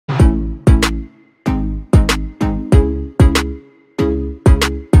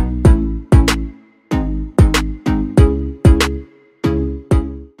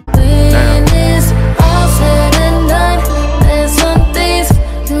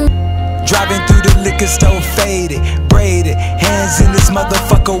liquor store faded, braided, hands in this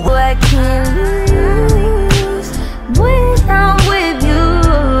motherfucker. I can't lose when I'm with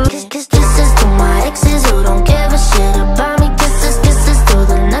you. Kisses to my exes who don't give a shit about me. Kisses to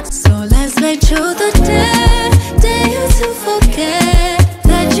the next. So let's make sure the day you to forget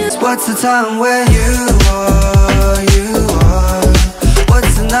that you. What's the time where you are?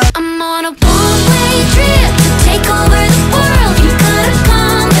 What's the night? I'm on a one-way trip to take over the world. You could've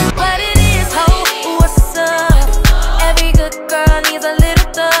come, but what it is, ho, what's up? Every good girl needs a little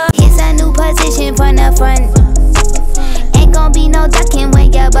thug. It's a new position from the front. Ain't gon' be no ducking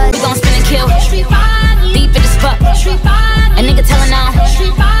when your butt. We gon' spin and kill, deep in the spot. A nigga telling on.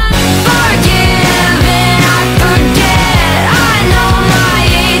 Forgive and I forget. I know my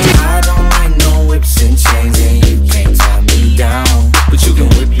age. I don't like no whips and chains, and you can't tie me down, but you can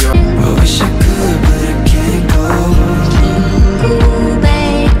whip your. I wish I could, but I can't go. Ooh,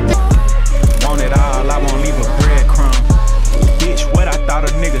 babe. Want it all, I won't leave a breadcrumb. Bitch, what I thought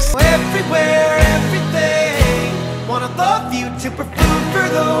a nigga said. Everywhere, everything. Wanna love you to perform for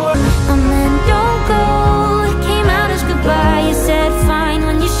the world. And then don't go. It came out as goodbye. You said fine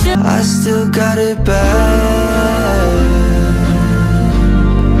when you should. I still got it bad.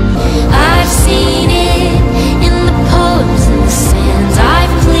 I've seen it in the pose and the sands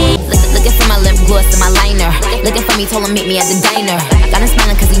I've cleaned. Looking for my lip gloss and my liner. Looking for me, told him meet me at the diner. Got him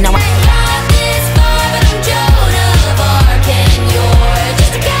smiling cause he know I Got this far, but I'm Joan of Arc and you're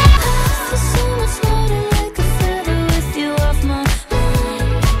just a guy. So much lighter like a feather with you off my mind.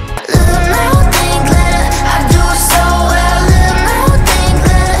 Little melting glitter, I do so well. Little melting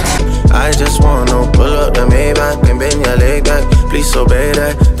glitter. I just wanna pull up the Maybach and bend your leg back. Please obey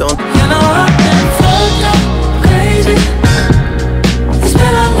that. Don't. You know I've been fucked up crazy. It's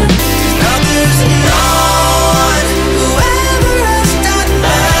been a while.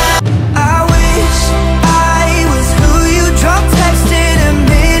 I wish I was who you drop texted and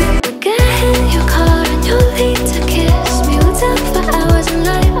made. Get in your car and you leave to kiss me. We talk for hours and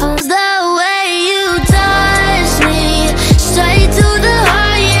night on. The way you touch me, straight to the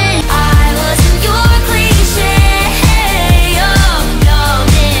heart, yeah. I wasn't your cliche, oh, no,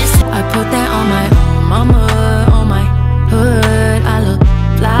 this. I put that on my mama, on my hood, I look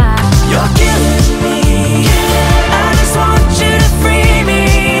fly. You're killing me. I just want you to free me.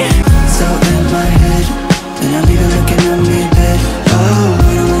 So in my head, and I'm even looking at me bed. Oh,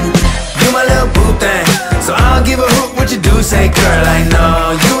 I don't wanna do my little boo thing. So I don't give a hoot what you do, say girl. I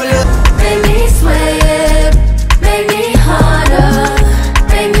know you a little. Make me sweat, make me harder,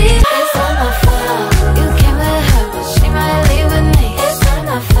 make me. It's not my fault. You came with her, but she might leave with me. It's not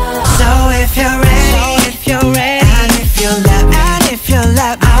my fault. So if you're ready, and if you let me,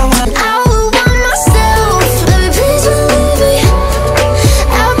 I want. I will want myself. Let me please believe me.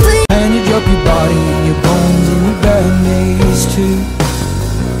 I'll please. And you drop your body and your bones and your bare knees too.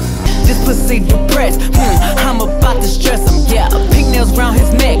 This pussy depressed, I'm about to stress him, yeah. Pink nails round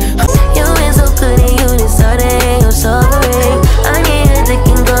his neck. You ain't so good and you deserve it. You're sobering. I need a dick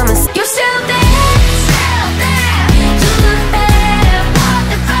and gum. You're still there, still there. To the head, what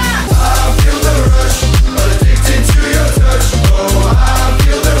the fuck? I feel the rush, addicted to your touch. Oh, I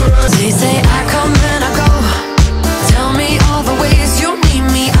feel the rush. They say I come and I go. Tell me all the ways you need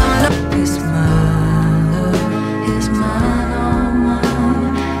me. I'm not. It's my love, it's mine, all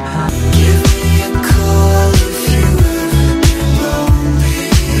mine. Give me a call if you ever lonely.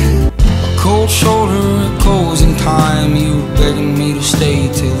 Cold shoulder, closing time. You begging me to stay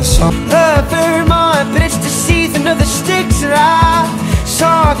till the sun. Every month, but it's the season of the sticks that I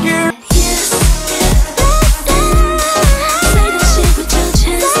saw you. Say the shit with your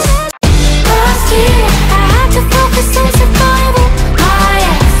chest. Last year, I had to focus on survival. My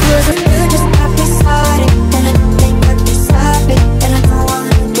ex was a you just got beside it, and I don't think I deserve it, and I don't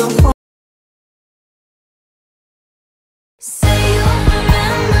wanna do for. Say you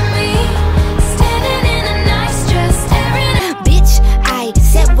remember me, standing in a nice dress, staring at. Bitch, I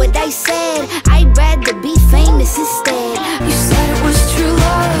said what I said. I